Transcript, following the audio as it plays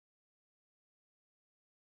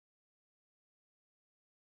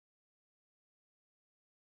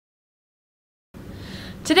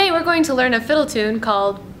Today we're going to learn a fiddle tune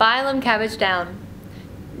called Bile, Cabbage down.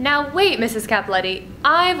 Now wait, Mrs. Cappelletti,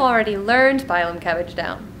 I've already learned Bile, Cabbage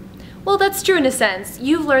down. Well, that's true in a sense.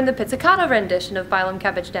 You've learned the pizzicato rendition of Bile,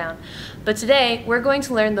 Cabbage down. But today we're going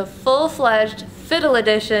to learn the full-fledged fiddle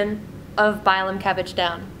edition of Bile, Cabbage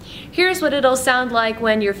down. Here's what it'll sound like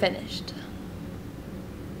when you're finished.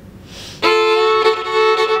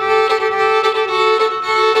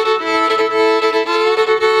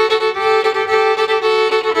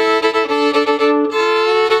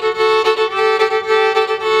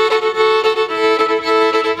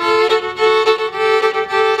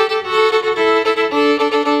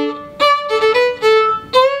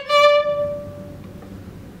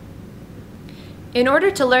 In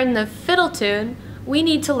order to learn the fiddle tune, we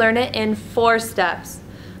need to learn it in 4 steps.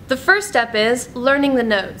 The first step is learning the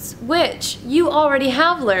notes, which you already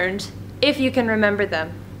have learned if you can remember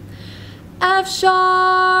them. F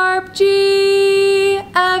sharp G,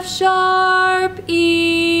 F sharp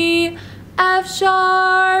E, F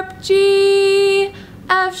sharp G,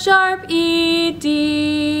 F sharp E,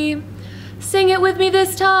 D. Sing it with me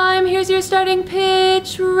this time. Here's your starting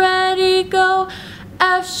pitch. Ready, go.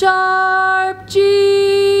 F sharp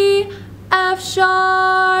G, F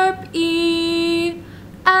sharp E,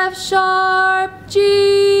 F sharp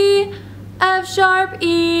G, F sharp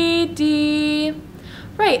E, D.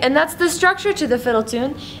 Right, and that's the structure to the fiddle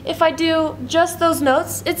tune. If I do just those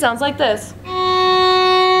notes, it sounds like this.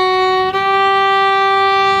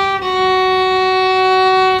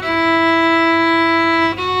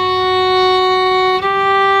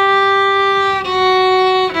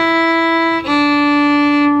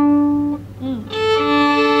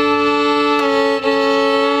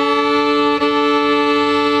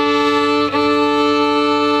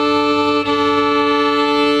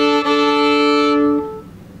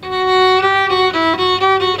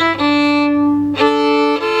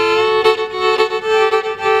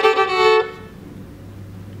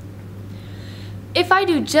 If I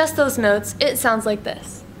do just those notes, it sounds like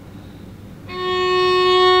this.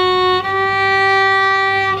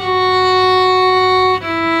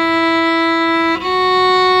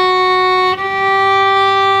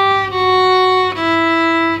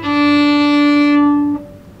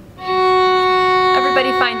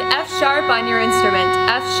 Everybody find F sharp on your instrument.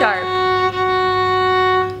 F sharp.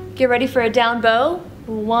 Get ready for a down bow.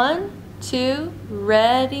 1, 2,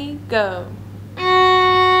 ready, go.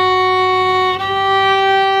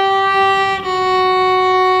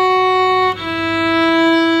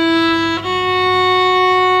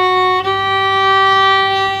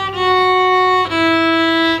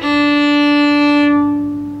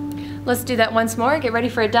 Let's do that once more. Get ready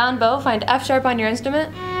for a down bow. Find F sharp on your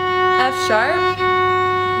instrument. F sharp.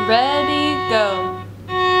 Ready, go.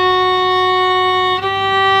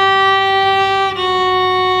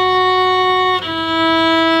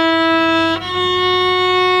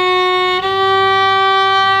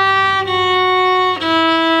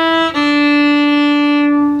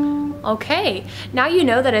 Okay, now you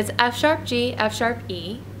know that it's F sharp G, F sharp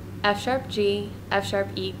E, F sharp G, F sharp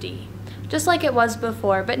E, D. Just like it was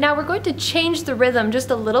before, but now we're going to change the rhythm just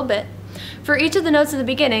a little bit. For each of the notes at the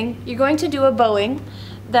beginning, you're going to do a bowing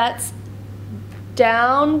that's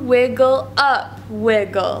down, wiggle, up,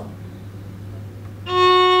 wiggle.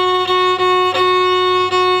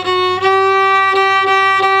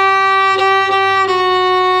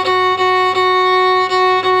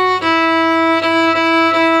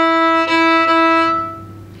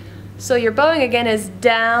 So your bowing again is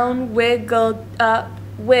down, wiggle, up,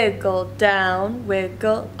 wiggle, down,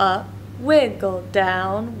 wiggle, up, wiggle,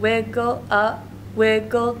 down, wiggle, up,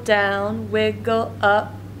 wiggle, down, wiggle,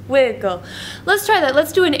 up, wiggle. Let's try that.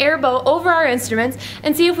 Let's do an air bow over our instruments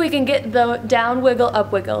and see if we can get the down, wiggle,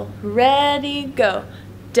 up, wiggle. Ready, go.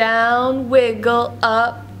 Down, wiggle,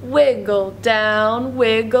 up, wiggle, down,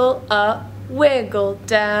 wiggle, up, wiggle,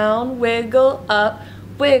 down, wiggle, up,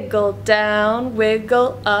 wiggle, down,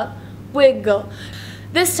 wiggle, up, wiggle.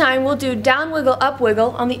 This time we'll do down wiggle, up wiggle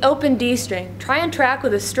on the open D string. Try and track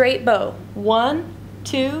with a straight bow. 1,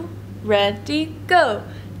 2, ready, go.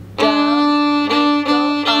 Down,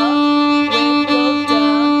 wiggle, up, wiggle,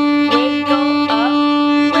 down, wiggle, up,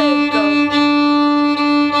 wiggle.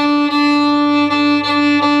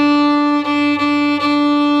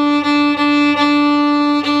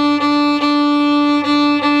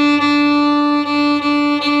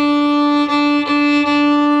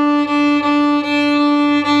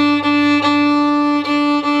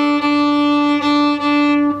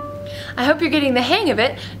 I hope you're getting the hang of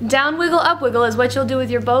it, down wiggle, up wiggle is what you'll do with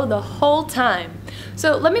your bow the whole time.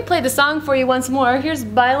 So let me play the song for you once more. Here's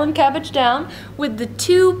Bile and Cabbage down with the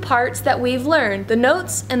two parts that we've learned, the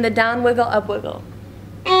notes and the down wiggle, up wiggle.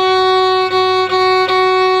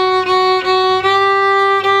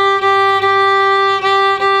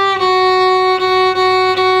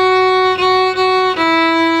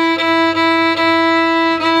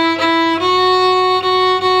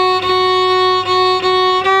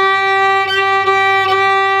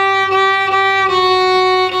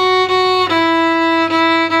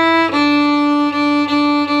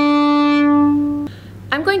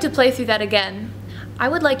 To play through that again, I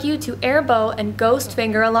would like you to air bow and ghost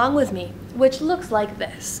finger along with me, which looks like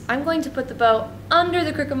this. I'm going to put the bow under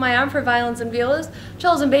the crook of my arm for violins and violas.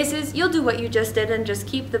 Cellos and basses, you'll do what you just did and just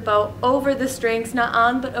keep the bow over the strings, not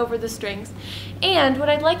on, but over the strings. And what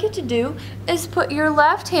I'd like you to do is put your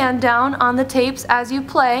left hand down on the tapes as you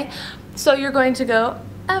play. So you're going to go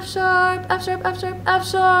F sharp, F sharp, F sharp, F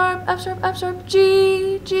sharp, F sharp, F sharp,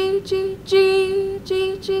 G, G, G, G,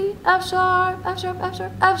 G, G, F sharp, F sharp, F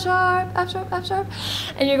sharp, F sharp, F sharp, F sharp.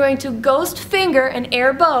 And you're going to ghost finger and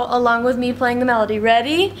air bow along with me playing the melody.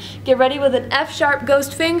 Ready? Get ready with an F sharp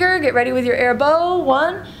ghost finger. Get ready with your air bow.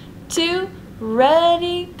 1, 2,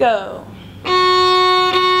 ready, go.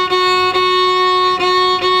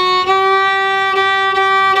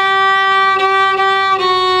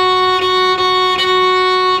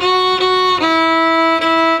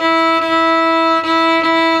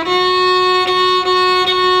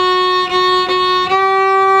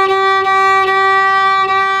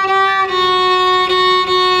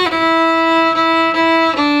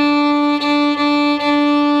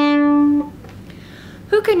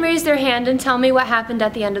 Who can raise their hand and tell me what happened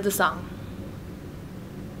at the end of the song?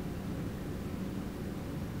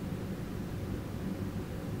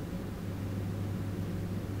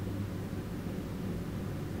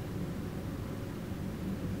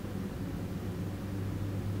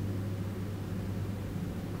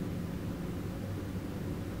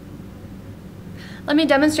 Let me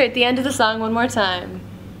demonstrate the end of the song one more time.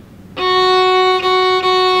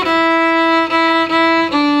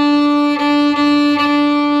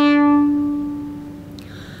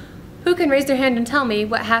 Who can raise their hand and tell me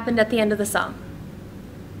what happened at the end of the song?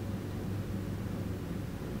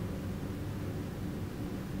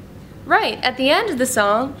 Right, at the end of the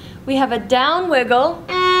song, we have a down wiggle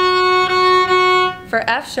for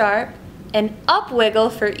F sharp, an up wiggle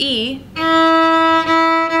for E,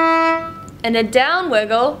 and a down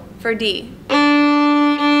wiggle for D.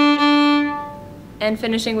 And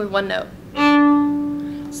finishing with one note.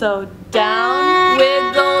 So down,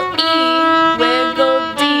 wiggle, E,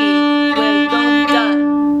 wiggle, D.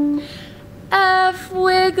 F,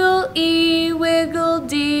 wiggle, E, wiggle,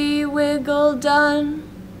 D, wiggle, done.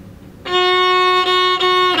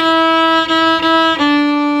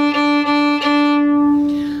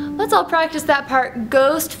 Let's all practice that part,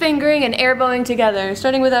 ghost fingering and air bowing together.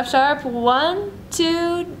 Starting with F sharp, 1,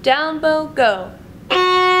 2, down bow, go.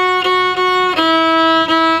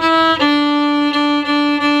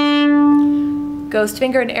 Ghost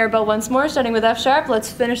finger and air bow once more, starting with F sharp.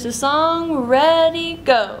 Let's finish the song. Ready,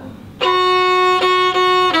 go.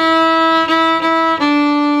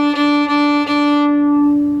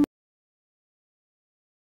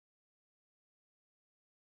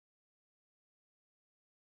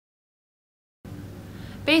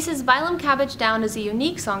 Bass's Bile, Cabbage Down is a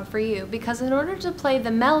unique song for you because in order to play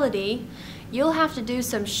the melody, you'll have to do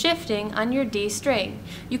some shifting on your D string.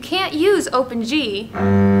 You can't use open G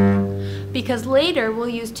because later we'll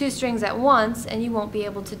use two strings at once and you won't be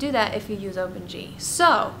able to do that if you use open G.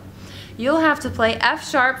 So you'll have to play F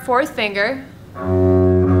sharp, fourth finger.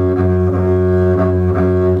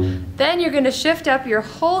 Then you're going to shift up your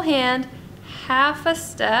whole hand half a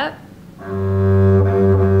step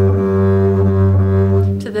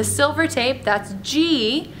to the silver tape, that's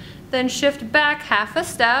G, then shift back half a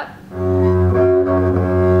step,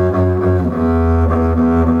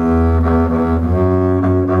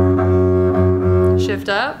 shift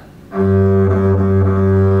up,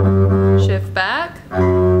 shift back.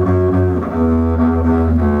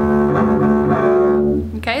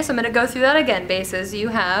 Okay, so I'm going to go through that again. Basses, you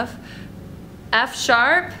have F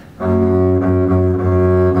sharp,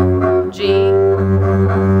 G,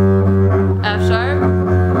 F sharp,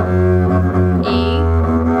 E,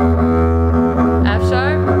 F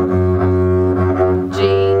sharp, G,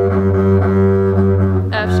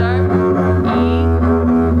 F sharp, E,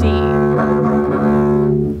 D.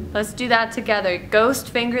 Let's do that together. Ghost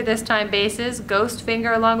finger this time, basses. Ghost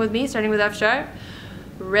finger along with me, starting with F sharp.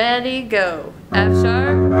 Ready, go. F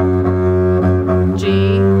sharp,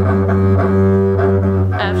 G,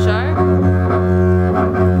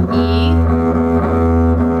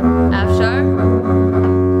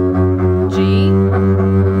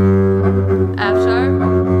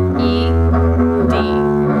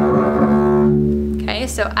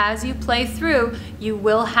 play through, you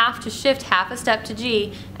will have to shift half a step to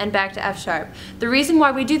G and back to F sharp. The reason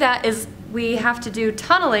why we do that is we have to do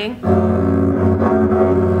tunneling,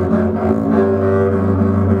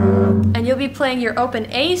 and you'll be playing your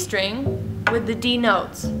open A string with the D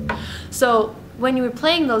notes. So when you were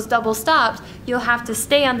playing those double stops, you'll have to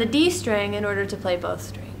stay on the D string in order to play both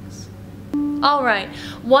strings. Alright,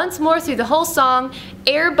 once more through the whole song,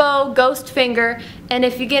 air bow, ghost finger, and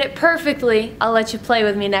if you get it perfectly, I'll let you play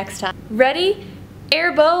with me next time. Ready?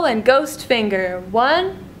 Air bow and ghost finger.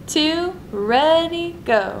 1, 2, ready,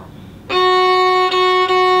 go.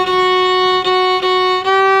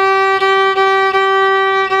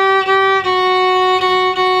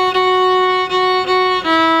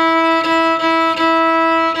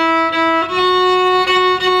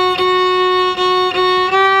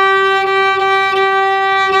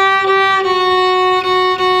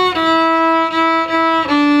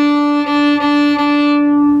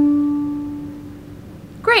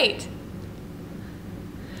 Great!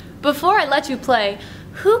 Before I let you play,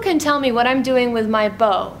 who can tell me what I'm doing with my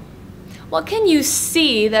bow? What can you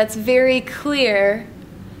see that's very clear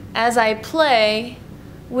as I play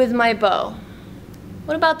with my bow?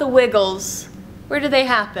 What about the wiggles? Where do they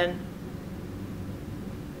happen?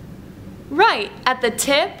 Right, at the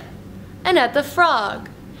tip and at the frog.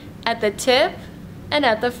 At the tip and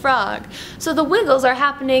at the frog. So the wiggles are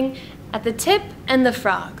happening at the tip and the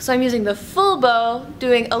frog. So I'm using the full bow,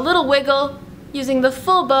 doing a little wiggle, using the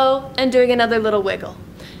full bow, and doing another little wiggle.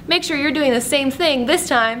 Make sure you're doing the same thing this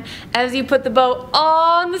time as you put the bow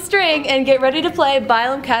on the string and get ready to play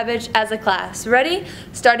Bile and Cabbage as a class. Ready?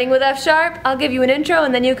 Starting with F sharp, I'll give you an intro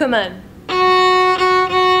and then you come in.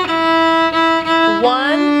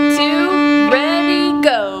 1, 2, ready,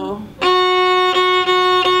 go.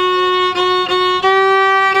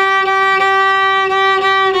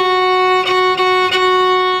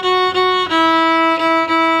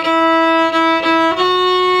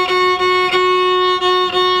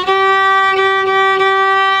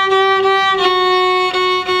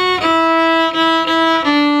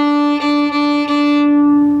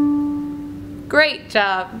 Great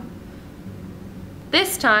job.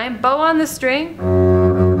 This time, bow on the string,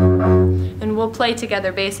 and we'll play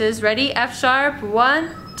together basses. Ready? F sharp,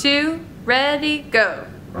 1, 2, ready, go.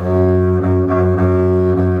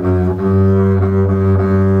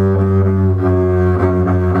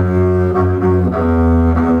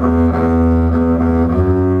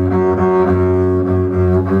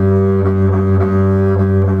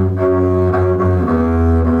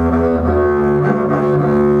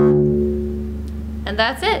 And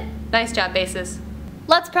that's it. Nice job, basses.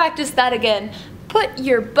 Let's practice that again. Put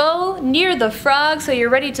your bow near the frog so you're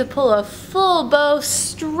ready to pull a full bow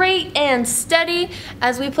straight and steady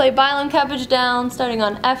as we play Bile and Cabbage down, starting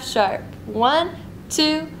on F sharp. 1,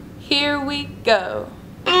 2, here we go.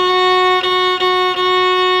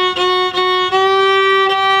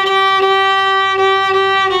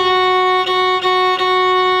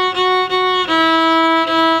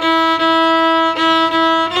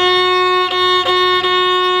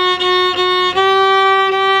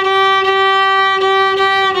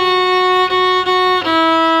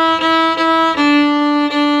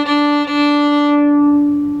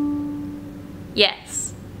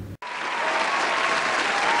 Yes.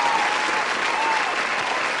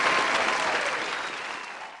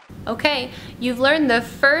 Okay, you've learned the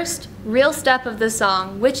first real step of the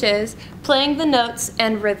song, which is playing the notes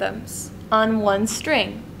and rhythms on one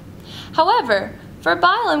string. However, for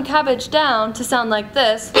Bile and Cabbage down to sound like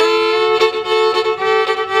this,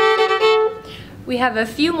 we have a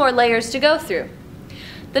few more layers to go through.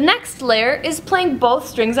 The next layer is playing both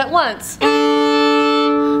strings at once,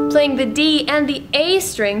 playing the D and the A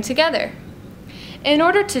string together. In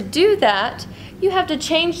order to do that, you have to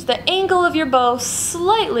change the angle of your bow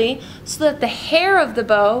slightly so that the hair of the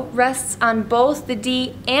bow rests on both the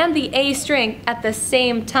D and the A string at the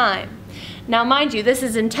same time. Now mind you, this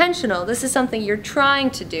is intentional. This is something you're trying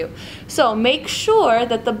to do. So make sure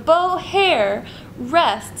that the bow hair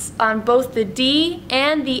rests on both the D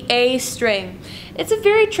and the A string. It's a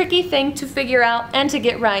very tricky thing to figure out and to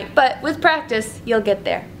get right, but with practice, you'll get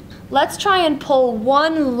there. Let's try and pull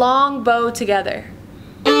one long bow together.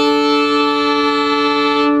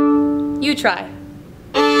 You try.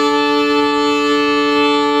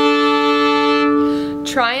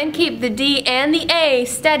 Try and keep the D and the A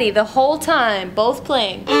steady the whole time, both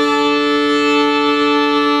playing.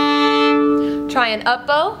 Try an up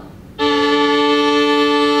bow.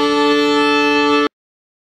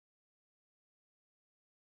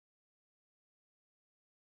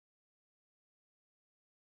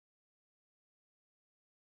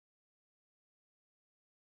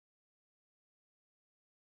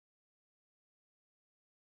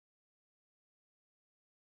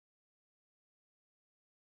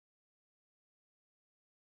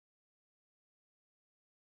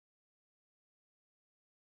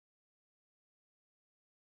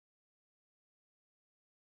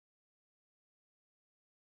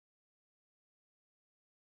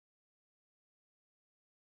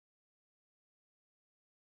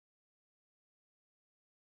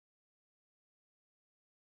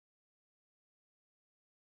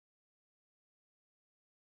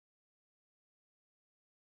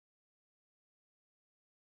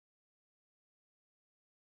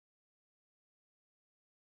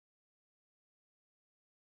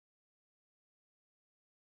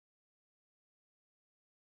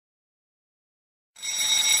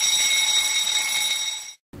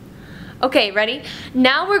 Okay, ready?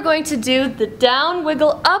 Now we're going to do the down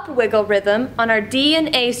wiggle up wiggle rhythm on our D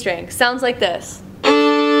and A string. Sounds like this.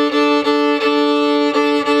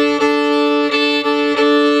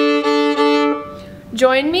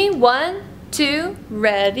 Join me, 1, 2,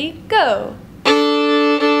 ready, go.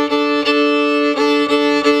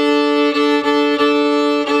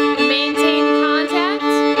 Maintain contact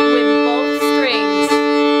with both strings.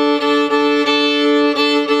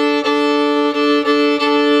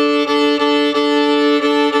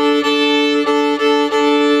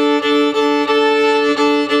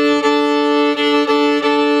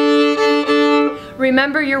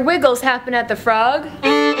 Remember, your wiggles happen at the frog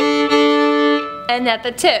and at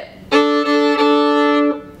the tip.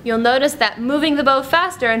 You'll notice that moving the bow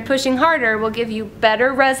faster and pushing harder will give you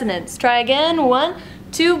better resonance. Try again. 1,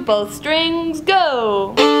 2, both strings,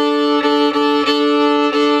 go!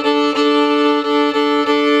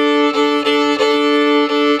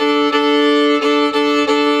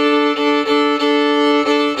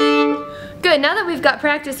 Good, now that we've got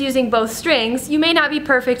practice using both strings, you may not be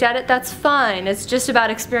perfect at it, that's fine. It's just about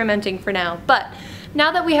experimenting for now. But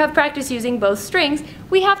now that we have practice using both strings,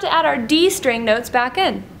 we have to add our D string notes back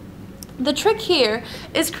in. The trick here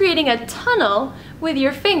is creating a tunnel with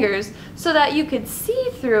your fingers so that you could see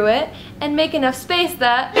through it and make enough space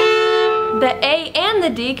that the A and the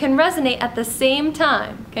D can resonate at the same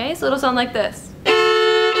time. Okay, so it'll sound like this.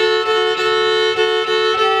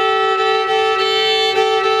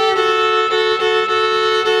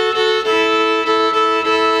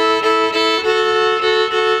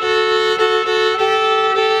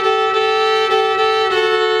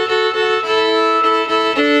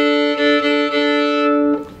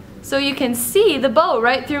 So you can see the bow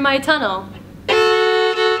right through my tunnel.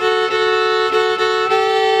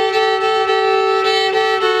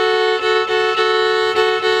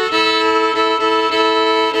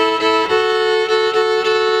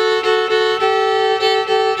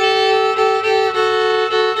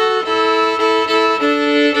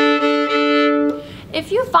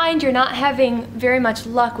 If you find you're not having very much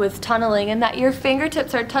luck with tunneling and that your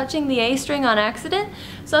fingertips are touching the A string on accident,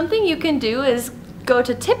 something you can do is go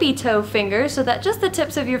to tippy toe fingers so that just the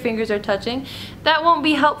tips of your fingers are touching. That won't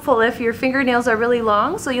be helpful if your fingernails are really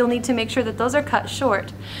long, so you'll need to make sure that those are cut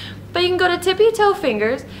short. But you can go to tippy toe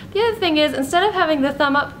fingers. The other thing is, instead of having the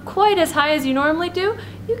thumb up quite as high as you normally do,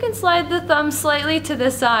 you can slide the thumb slightly to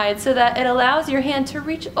the side so that it allows your hand to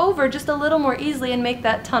reach over just a little more easily and make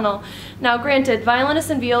that tunnel. Now granted,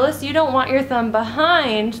 violinists and violists, you don't want your thumb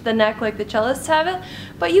behind the neck like the cellists have it,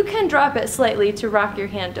 but you can drop it slightly to rock your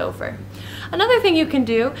hand over. Another thing you can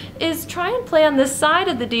do is try and play on this side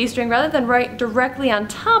of the D string rather than right directly on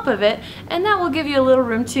top of it, and that will give you a little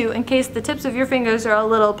room too in case the tips of your fingers are a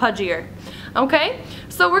little pudgier. Okay,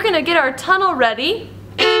 so we're going to get our tunnel ready.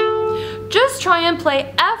 Just try and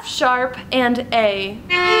play F sharp and A. You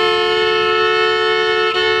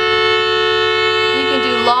can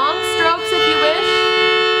do long strokes if you wish.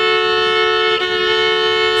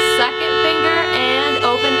 Second finger and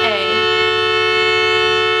open A.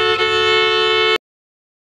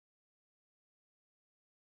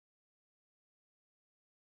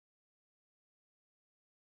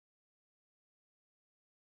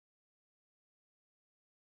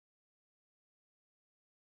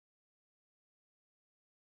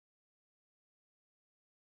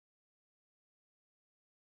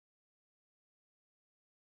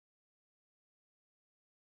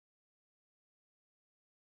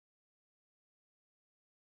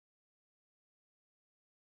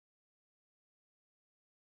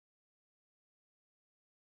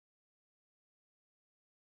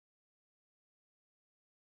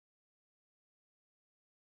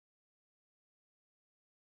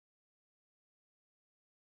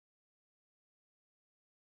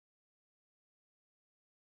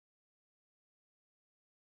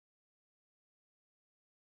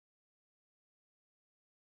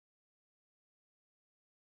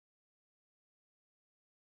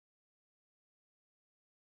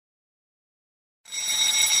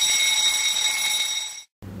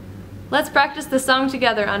 Let's practice the song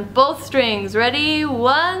together on both strings. Ready?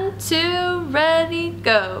 1, 2, ready,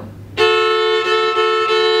 go.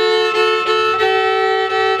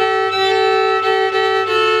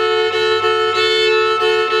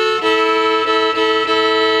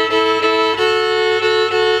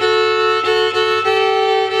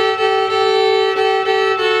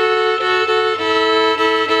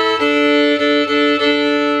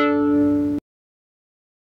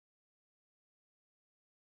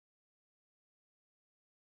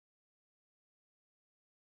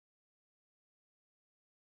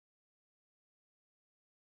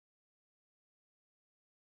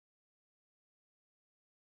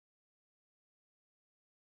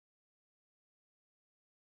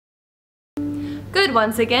 Good,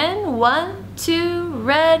 once again. 1, 2,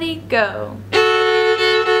 ready, go.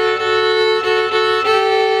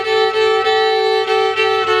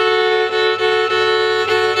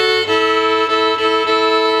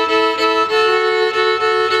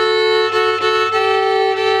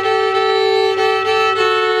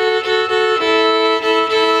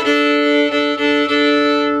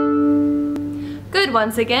 Good,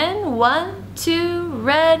 once again. 1, 2,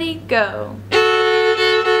 ready, go.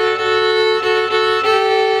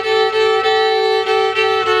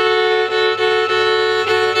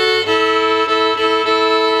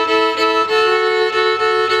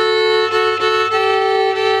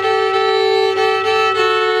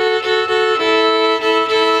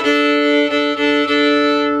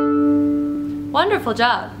 Wonderful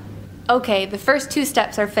job. Okay, the first 2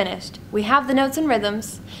 steps are finished. We have the notes and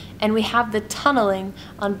rhythms, and we have the tunneling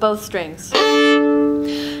on both strings.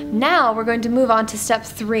 Now we're going to move on to step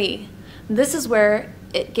 3. This is where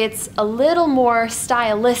it gets a little more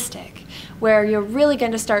stylistic, where you're really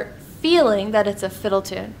going to start feeling that it's a fiddle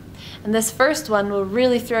tune. And this first one will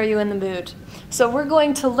really throw you in the mood. So we're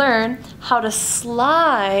going to learn how to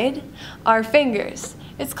slide our fingers.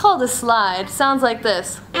 It's called a slide. Sounds like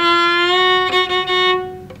this.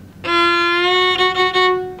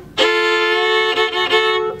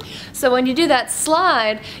 So when you do that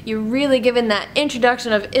slide, you're really giving that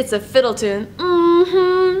introduction of it's a fiddle tune.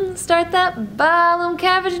 Start that bile and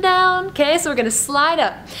cabbage down. Okay, so we're gonna slide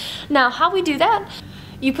up. Now, how we do that?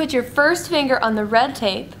 You put your first finger on the red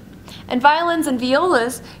tape, and violins and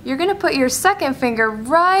violas, you're gonna put your second finger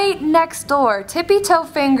right next door, tippy toe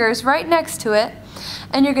fingers right next to it,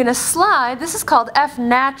 and you're gonna slide. This is called F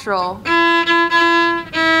natural.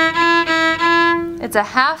 It's a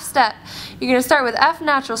half step. You're going to start with F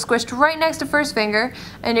natural squished right next to first finger,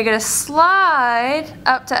 and you're going to slide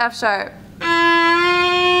up to F sharp.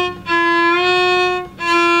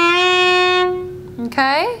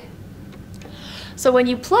 Okay? So when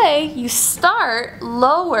you play, you start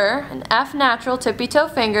lower in F natural tippy toe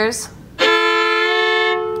fingers,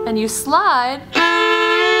 and you slide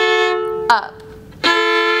up.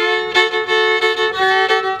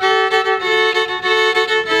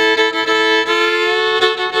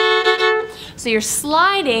 So you're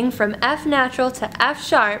sliding from F natural to F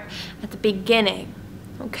sharp at the beginning,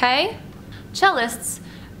 okay? Cellists,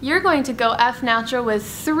 you're going to go F natural with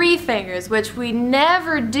 3 fingers, which we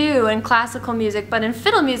never do in classical music, but in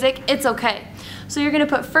fiddle music, it's okay. So you're gonna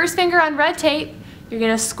put first finger on red tape, you're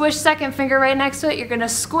gonna squish second finger right next to it, you're gonna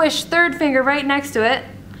squish third finger right next to it,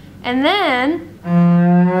 and then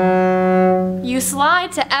you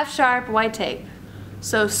slide to F sharp white tape.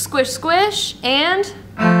 So squish, squish, and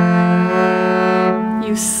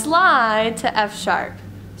you slide to F sharp.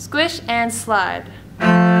 Squish and slide.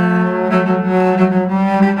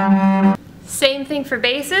 Same thing for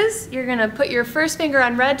basses. You're gonna put your first finger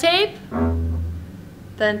on red tape,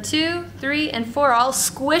 then 2, 3, and 4 all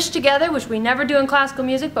squished together, which we never do in classical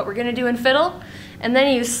music, but we're gonna do in fiddle. And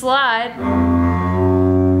then you slide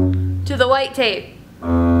to the white tape.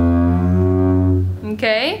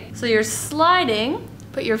 Okay, so you're sliding.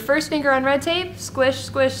 Put your first finger on red tape, squish,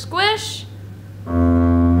 squish, squish.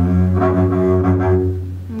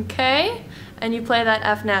 Okay, and you play that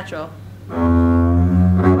F natural.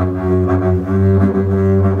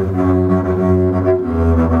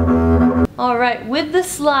 All right, with the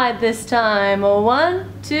slide this time.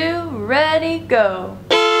 1, 2, ready, go.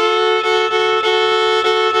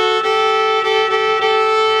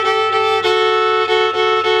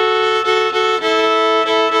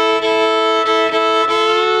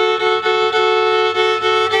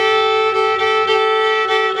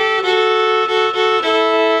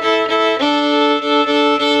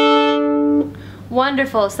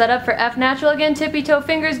 Wonderful. Set up for F natural again. Tippy toe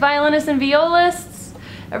fingers, violinists and violists.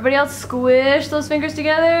 Everybody else squish those fingers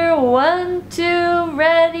together. 1, 2,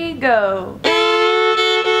 ready, go.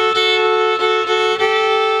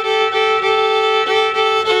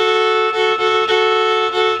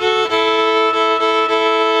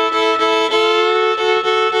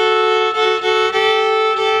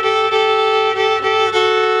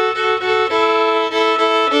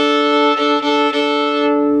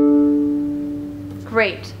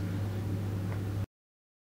 Great.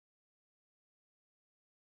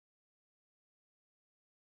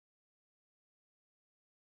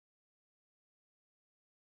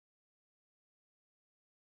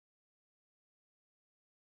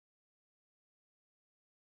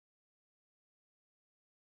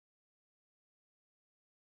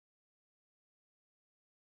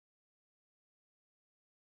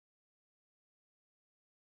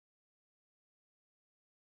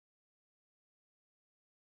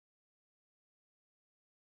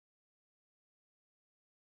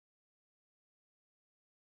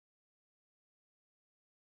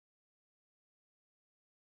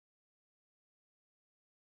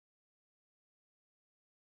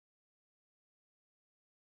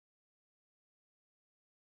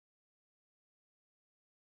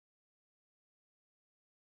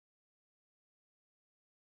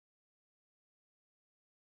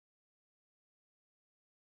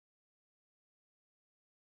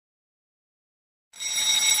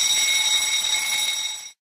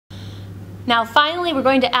 Now finally we're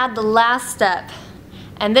going to add the last step.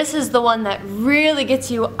 And this is the one that really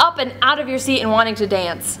gets you up and out of your seat and wanting to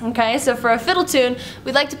dance. Okay, so for a fiddle tune,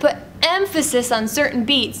 we'd like to put emphasis on certain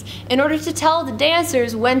beats in order to tell the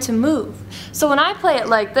dancers when to move. So when I play it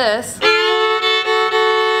like this,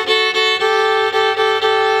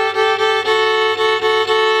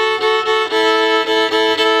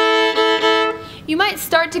 you might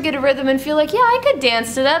start to get a rhythm and feel like, yeah, I could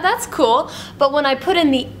dance to that, that's cool. But when I put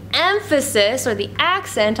in the emphasis or the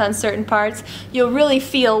accent on certain parts, you'll really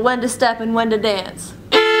feel when to step and when to dance.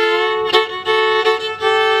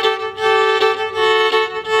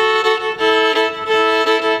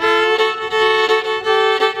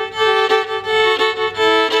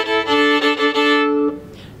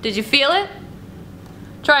 Did you feel it?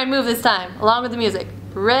 Try and move this time, along with the music.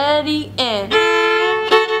 Ready, and...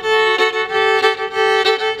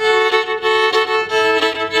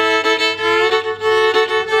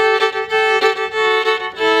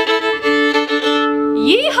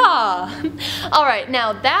 Alright,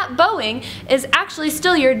 now that bowing is actually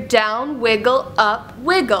still your down, wiggle, up,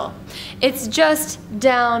 wiggle. It's just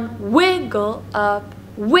down, wiggle, up,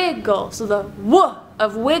 wiggle. So the w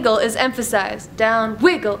of wiggle is emphasized. Down,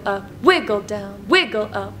 wiggle, up, wiggle, down, wiggle,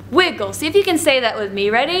 up, wiggle. See if you can say that with me.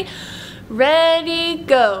 Ready? Ready,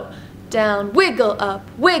 go. Down, wiggle up,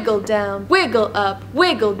 wiggle down, wiggle up,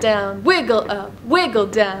 wiggle down, wiggle up, wiggle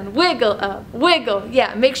down, wiggle up, wiggle.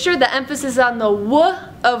 Yeah, make sure the emphasis is on the w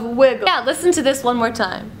of wiggle. Yeah, listen to this one more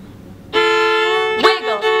time.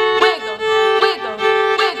 Wiggle, wiggle, wiggle,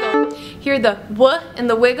 wiggle. Hear the w in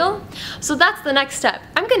the wiggle? So that's the next step.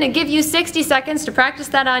 I'm going to give you 60 seconds to practice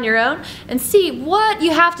that on your own and see what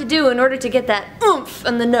you have to do in order to get that oomph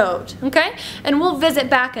in the note, okay? And we'll visit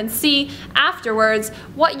back and see afterwards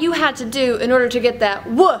what you had to do in order to get that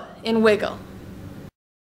w in wiggle.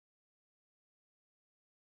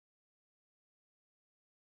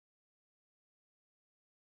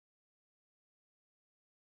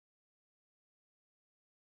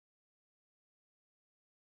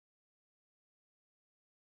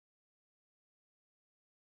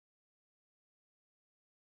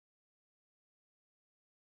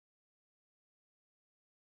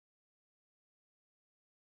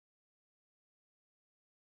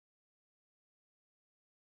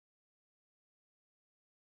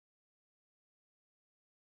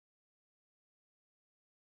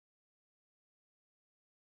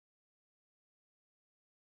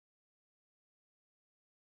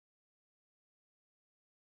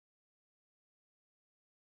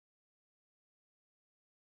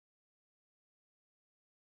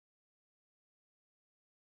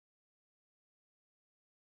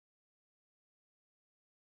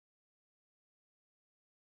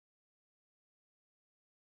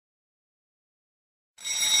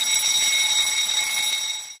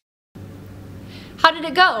 How did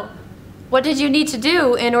it go? What did you need to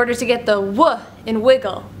do in order to get the w in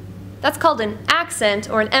wiggle? That's called an accent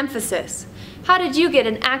or an emphasis. How did you get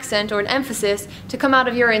an accent or an emphasis to come out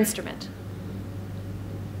of your instrument?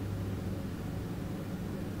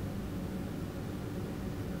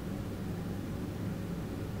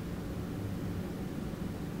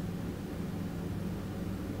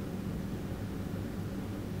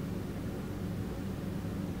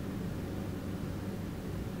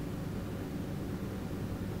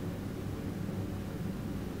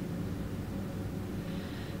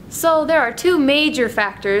 So there are two major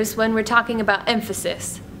factors when we're talking about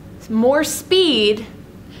emphasis. More speed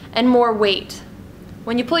and more weight.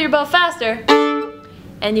 When you pull your bow faster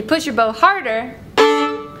and you push your bow harder,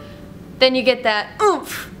 then you get that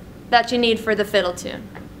oomph that you need for the fiddle tune.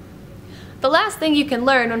 The last thing you can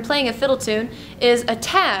learn when playing a fiddle tune is a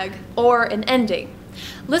tag or an ending.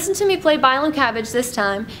 Listen to me play Bile and Cabbage this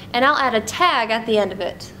time, and I'll add a tag at the end of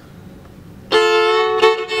it.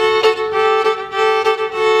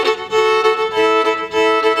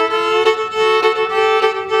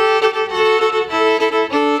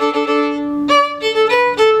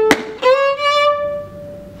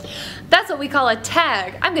 We call a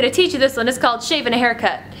tag. I'm going to teach you this one. It's called shaving a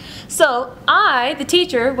haircut. So I, the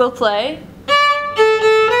teacher, will play.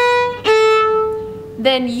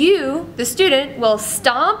 Then you, the student, will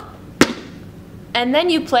stomp. And then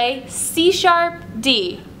you play C sharp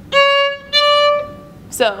D.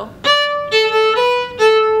 So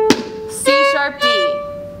C sharp D.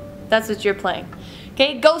 That's what you're playing.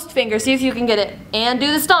 Okay, ghost finger. See if you can get it. And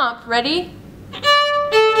do the stomp. Ready?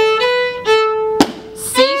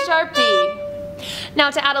 C sharp D. Now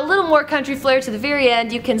to add a little more country flair to the very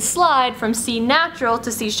end, you can slide from C natural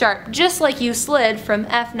to C sharp, just like you slid from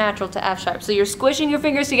F natural to F sharp. So you're squishing your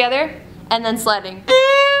fingers together and then sliding.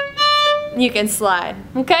 you can slide.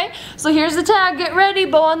 Okay? So here's the tag. Get ready,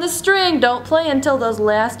 bow on the string. Don't play until those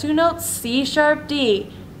last two notes, C sharp,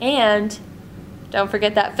 D. And don't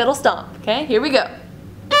forget that fiddle stomp. Okay? Here we go.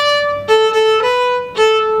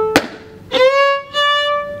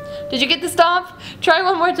 Did you get the stomp? Try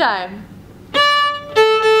one more time.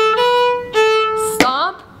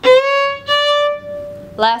 Stomp.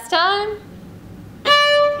 Last time.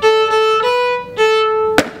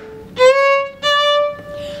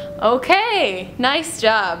 Okay, nice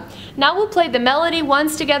job. Now we'll play the melody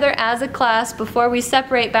once together as a class before we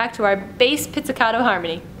separate back to our bass pizzicato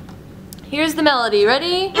harmony. Here's the melody.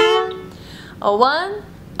 Ready? A 1,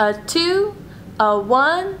 a 2, a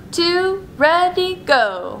 1, 2, ready,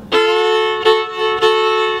 go.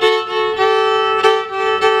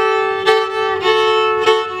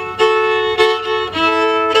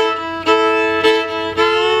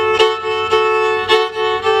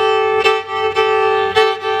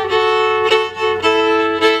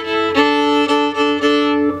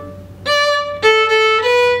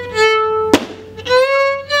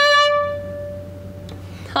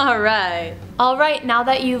 Alright, now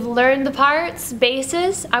that you've learned the parts,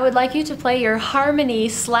 basses, I would like you to play your harmony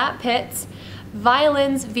slap pits,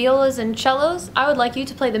 violins, violas, and cellos. I would like you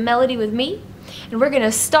to play the melody with me, and we're going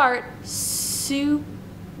to start super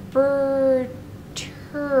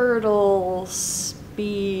turtle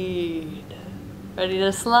speed. Ready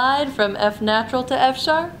to slide from F natural to F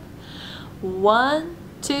sharp? 1,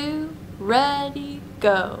 2, ready,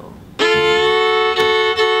 go.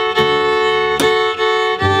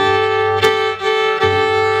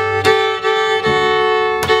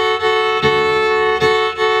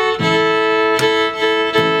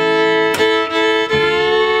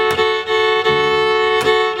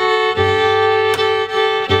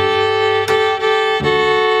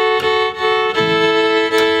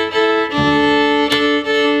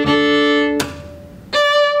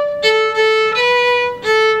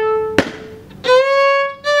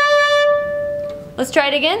 Let's try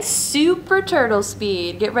it again. Super turtle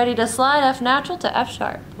speed. Get ready to slide F natural to F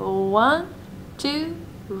sharp. 1, 2,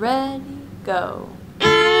 ready, go.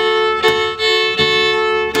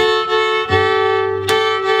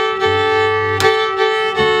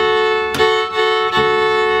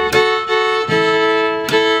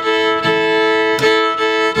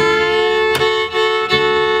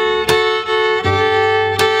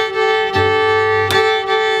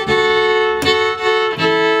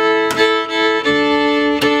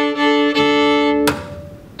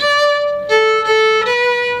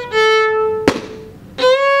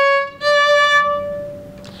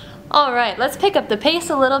 Alright, let's pick up the pace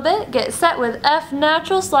a little bit. Get set with F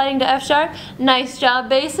natural, sliding to F sharp. Nice job,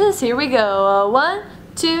 basses. Here we go. 1,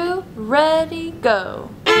 2, ready, go.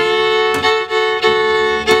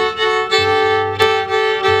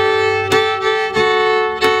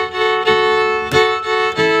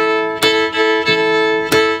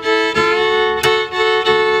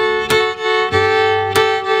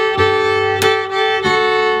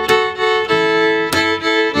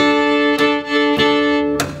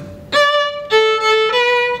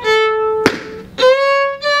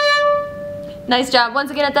 Nice job. Once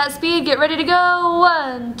again at that speed, get ready to go.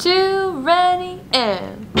 1, 2, ready,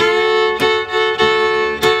 and.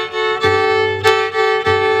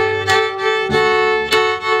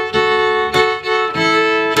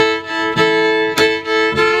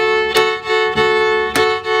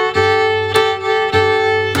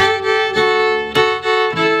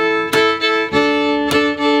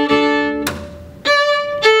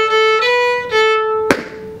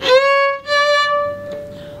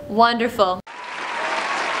 Wonderful.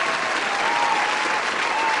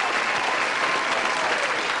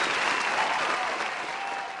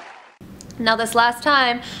 Now this last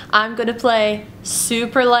time, I'm going to play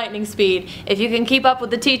super lightning speed. If you can keep up with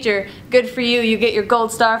the teacher, good for you, you get your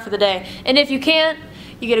gold star for the day. And if you can't,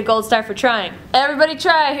 you get a gold star for trying. Everybody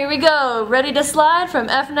try, here we go. Ready to slide from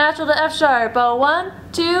F natural to F sharp. 1,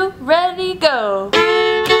 2, ready, go.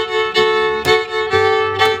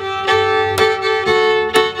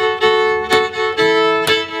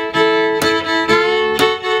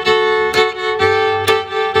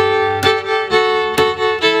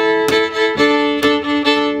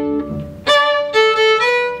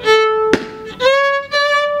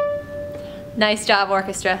 Nice job,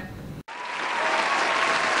 orchestra.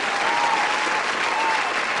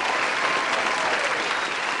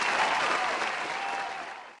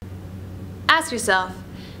 Ask yourself,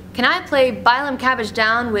 can I play Bile Cabbage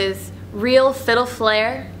down with real fiddle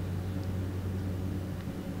flair?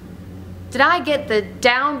 Did I get the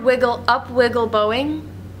down wiggle, up wiggle bowing?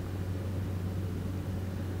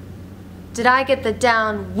 Did I get the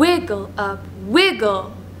down, wiggle, up,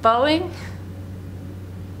 wiggle, bowing?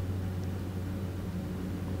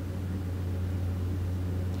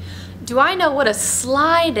 Do I know what a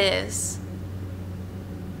slide is?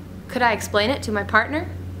 Could I explain it to my partner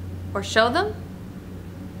or show them?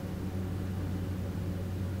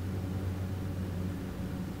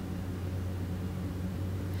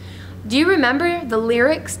 Do you remember the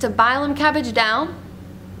lyrics to Bile and Cabbage down?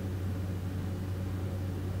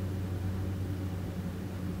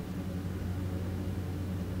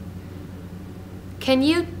 Can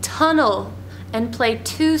you tunnel and play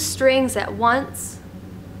 2 strings at once?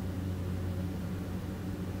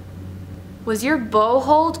 Was your bow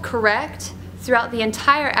hold correct? Throughout the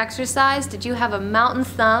entire exercise, did you have a mountain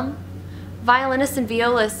thumb? Violinists and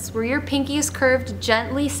violists, were your pinkies curved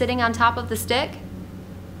gently sitting on top of the stick?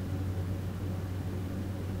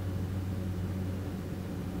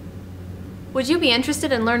 Would you be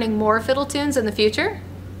interested in learning more fiddle tunes in the future?